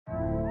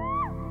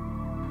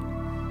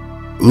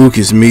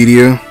Lucas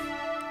Media.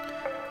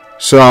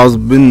 So I was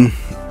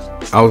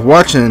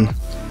watching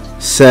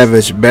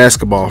Savage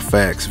Basketball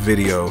Facts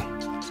video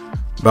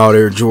about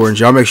Air Jordans.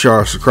 Y'all make sure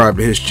I subscribe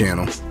to his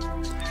channel.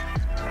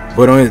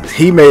 But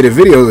he made a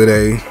video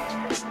today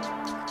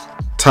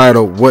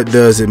titled "What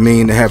Does It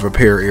Mean to Have a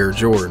Pair of Air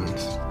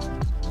Jordans?"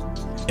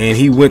 And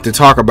he went to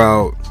talk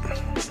about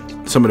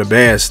some of the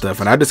bad stuff,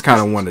 and I just kind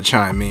of wanted to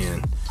chime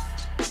in.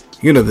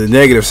 You know, the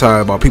negative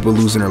side about people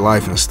losing their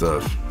life and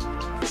stuff.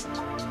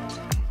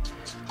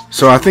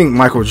 So I think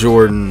Michael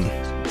Jordan,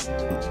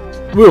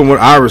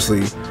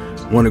 obviously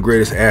one of the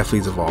greatest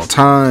athletes of all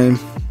time,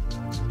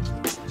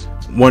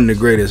 one of the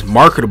greatest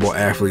marketable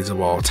athletes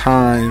of all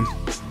time,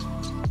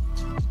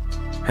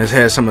 has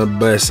had some of the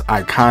best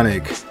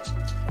iconic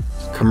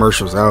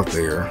commercials out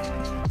there.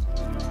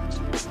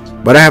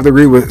 But I have to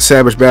agree with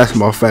Savage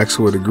Basketball Facts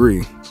to a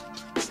degree.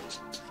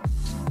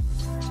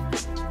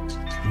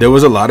 There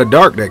was a lot of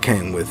dark that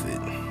came with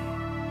it.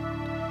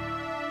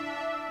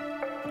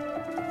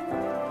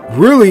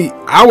 Really,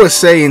 I was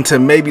saying to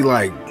maybe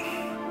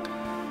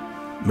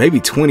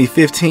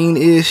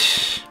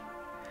 2015-ish.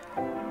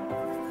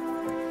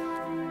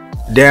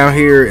 Down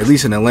here, at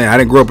least in Atlanta, I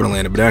didn't grow up in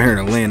Atlanta, but down here in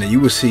Atlanta, you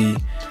would see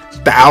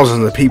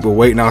thousands of people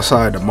waiting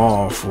outside the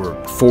mall for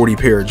 40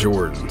 pair of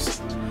Jordans.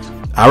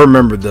 I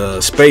remember the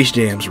Space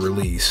Jams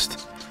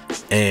released,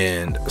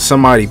 and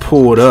somebody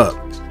pulled up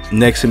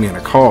next to me in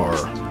a car,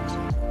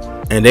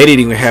 and they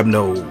didn't even have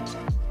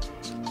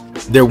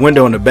their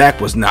window in the back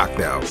was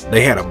knocked out.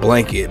 They had a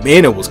blanket,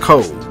 and it was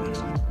cold,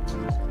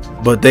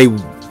 but they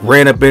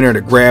ran up in there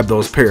to grab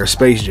those pair of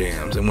Space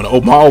Jams. And when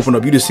the mall opened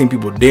up, you just seen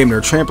people damn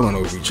near trampling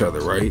over each other,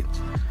 right?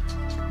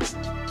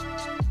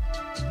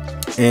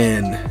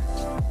 And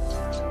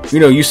you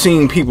know, you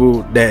seen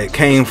people that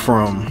came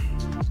from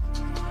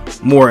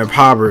more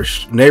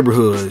impoverished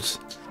neighborhoods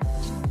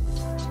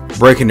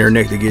breaking their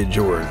neck to get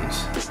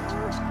Jordans.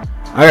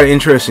 I got an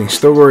interesting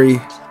story.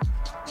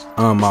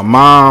 My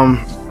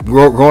mom,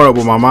 growing up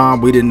with my mom,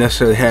 we didn't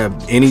necessarily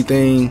have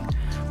anything,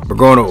 but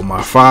growing up with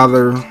my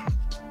father,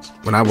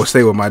 when I would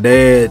stay with my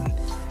dad,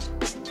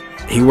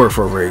 he worked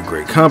for a very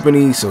great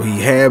company, so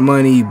he had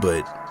money,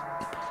 but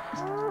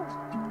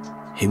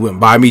he wouldn't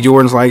buy me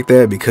Jordans like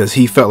that because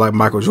he felt like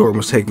Michael Jordan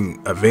was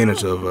taking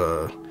advantage of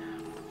the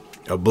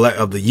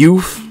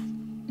youth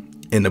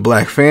in the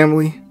black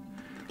family,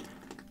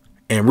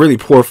 and really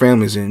poor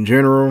families in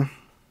general.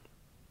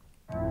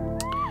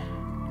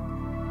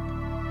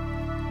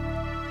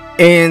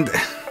 And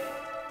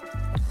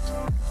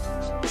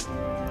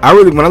I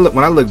really, when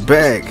I look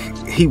back,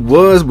 he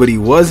was, but he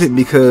wasn't,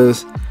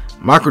 because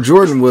Michael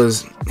Jordan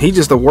he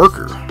just a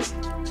worker.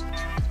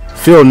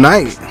 Phil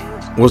Knight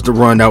was the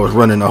run that was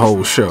running the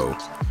whole show.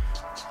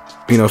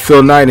 You know,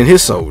 Phil Knight and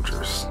his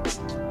soldiers.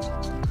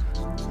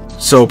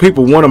 So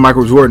people wanted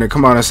Michael Jordan to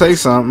come out and say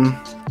something.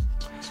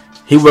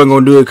 He wasn't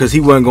going to do it because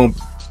he wasn't going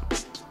to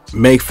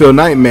make Phil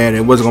Knight mad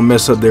and wasn't going to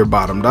mess up their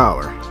bottom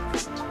dollar.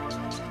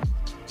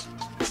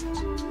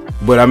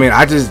 But I mean,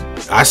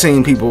 I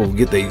seen people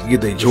get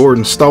their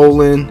Jordan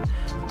stolen.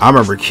 I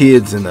remember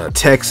kids in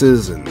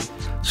Texas and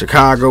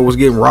Chicago was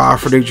getting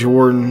robbed for their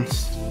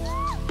Jordans.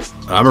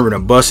 I remember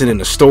them busting in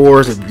the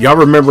stores. If y'all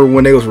remember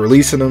when they was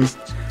releasing them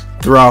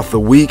throughout the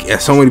week, and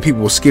so many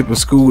people were skipping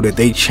school that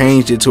they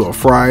changed it to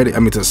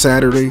to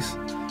Saturdays.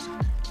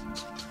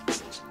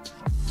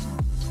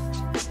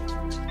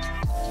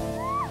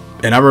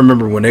 And I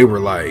remember when they were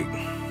like,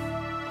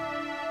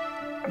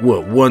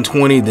 what,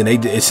 120, then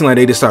it seemed like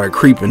they just started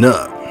creeping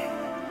up.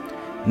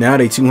 Now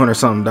they $200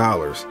 something.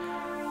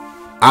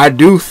 I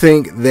do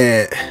think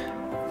that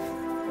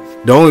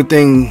the only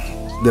thing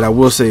that I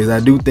will say is I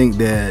do think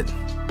that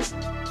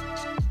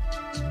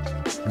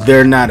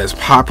they're not as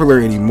popular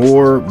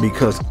anymore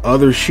because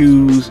other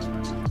shoes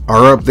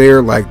are up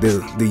there, like the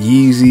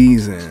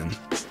Yeezys and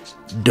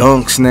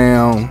Dunks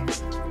now.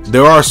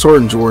 There are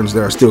certain Jordans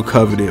that are still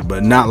coveted,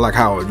 but not like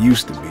how it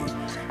used to be.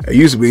 It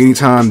used to be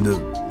anytime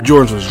the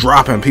Jordans was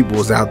dropping, people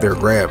was out there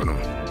grabbing them.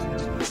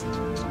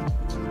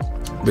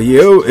 But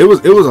yeah, it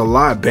was a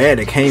lot bad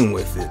that came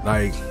with it.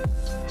 Like,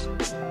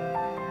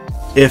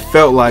 it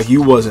felt like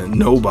you wasn't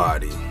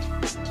nobody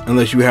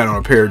unless you had on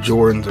a pair of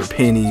Jordans or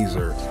pennies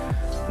or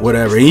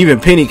whatever. And even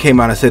Penny came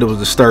out and said it was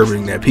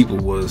disturbing that people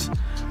was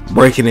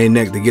breaking their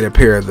neck to get a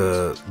pair of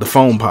the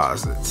foam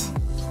posits.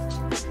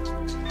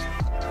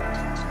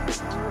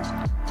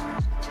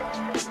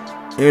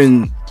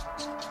 And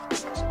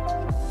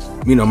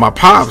you know, my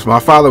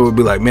father would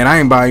be like, man, I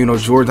ain't buying you no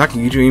Jordans. I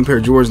can get you any pair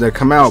of Jordans that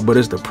come out, but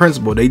it's the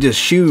principle. They just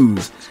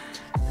shoes.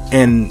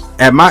 And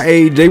at my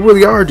age, they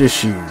really are just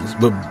shoes.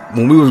 But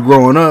when we was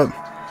growing up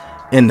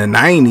in the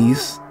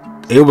 90s,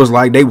 it was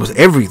like they was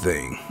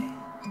everything.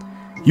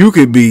 You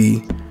could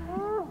be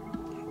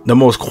the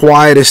most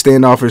quietest,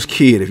 standoffish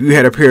kid. If you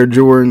had a pair of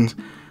Jordans,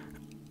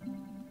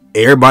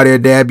 everybody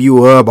would dab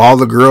you up. All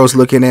the girls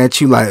looking at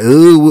you like,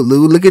 ooh,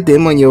 look at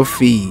them on your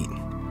feet.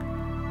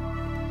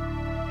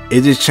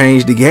 It just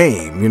changed the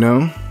game, you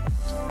know.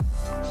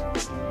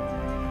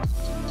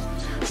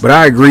 But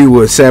I agree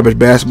with Savage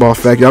Basketball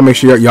Fact. Y'all make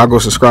sure y'all go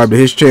subscribe to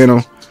his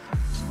channel.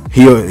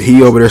 He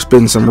over there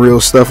spitting some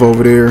real stuff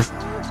over there,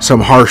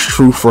 some harsh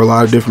truth for a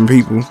lot of different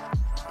people.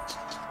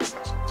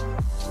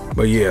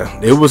 But yeah,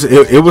 it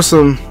was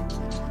some,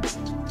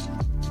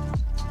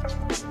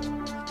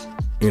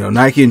 you know,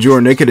 Nike and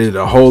Jordan, they could have did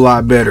a whole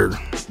lot better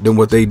than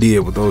what they did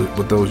with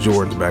those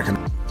Jordans back in.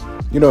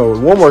 You know,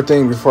 one more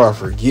thing before I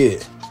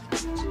forget.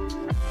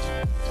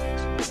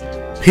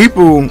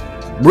 People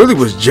really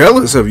was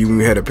jealous of you when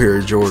you had a pair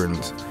of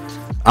Jordans.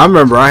 I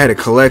remember I had a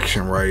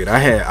collection, right?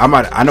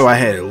 I know I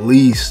had at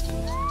least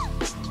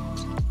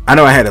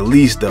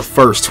the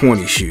first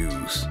 20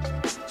 shoes.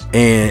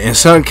 And in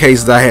some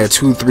cases I had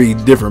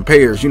 2-3 different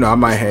pairs. You know, I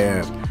might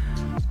have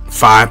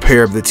 5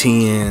 pair of the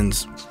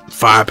 10s,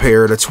 5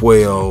 pair of the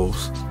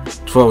 12s.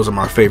 12s are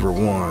my favorite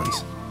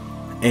ones.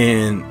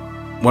 And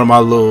one of my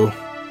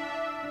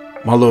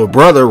little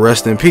brother,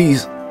 rest in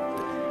peace,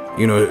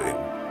 you know,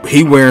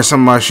 he wearing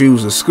some of my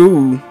shoes to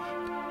school.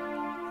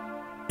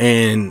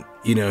 And,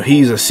 you know,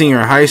 he's a senior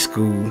in high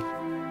school.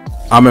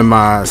 I'm in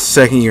my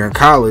second year in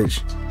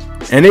college.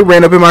 And they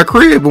ran up in my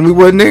crib when we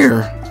wasn't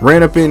there.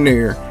 Ran up in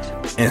there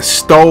and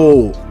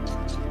stole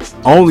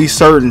only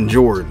certain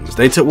Jordans.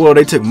 They took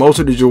most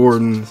of the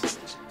Jordans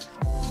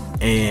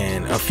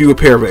and a few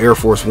pair of Air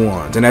Force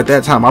Ones. And at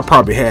that time, I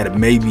probably had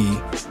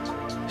maybe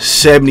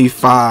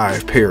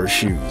 75 pair of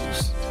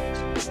shoes.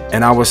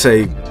 And I would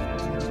say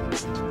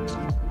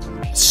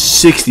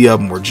 60 of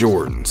them were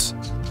Jordans.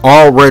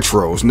 All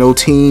retros, no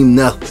team,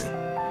 nothing.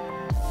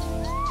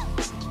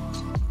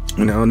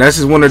 You know, and that's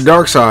just one of the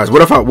dark sides.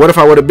 What if I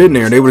would have been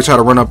there and they would have tried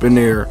to run up in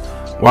there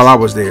while I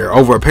was there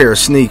over a pair of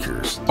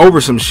sneakers, over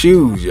some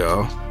shoes,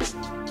 y'all?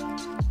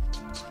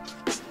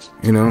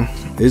 You know,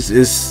 it's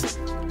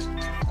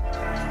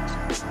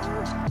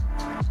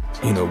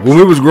you know, when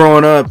we was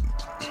growing up,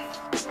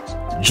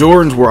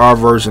 Jordans were our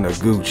version of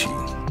Gucci.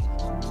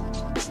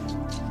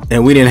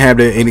 And we didn't have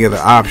any other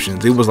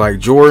options. It was like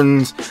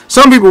Jordans.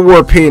 Some people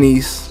wore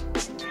pennies,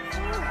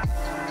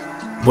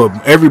 but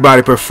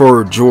everybody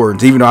preferred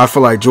Jordans. Even though I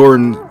feel like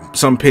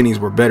some pennies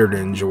were better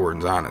than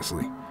Jordans,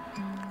 honestly.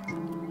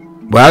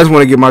 But I just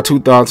want to get my 2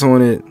 thoughts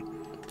on it.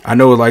 I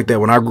know it's like that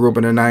when I grew up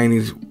in the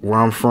 90s, where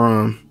I'm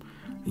from.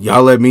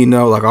 Y'all let me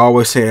know. Like I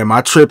always say, am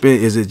I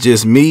tripping? Is it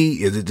just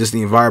me? Is it just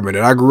the environment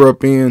that I grew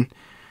up in?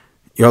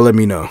 Y'all let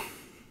me know.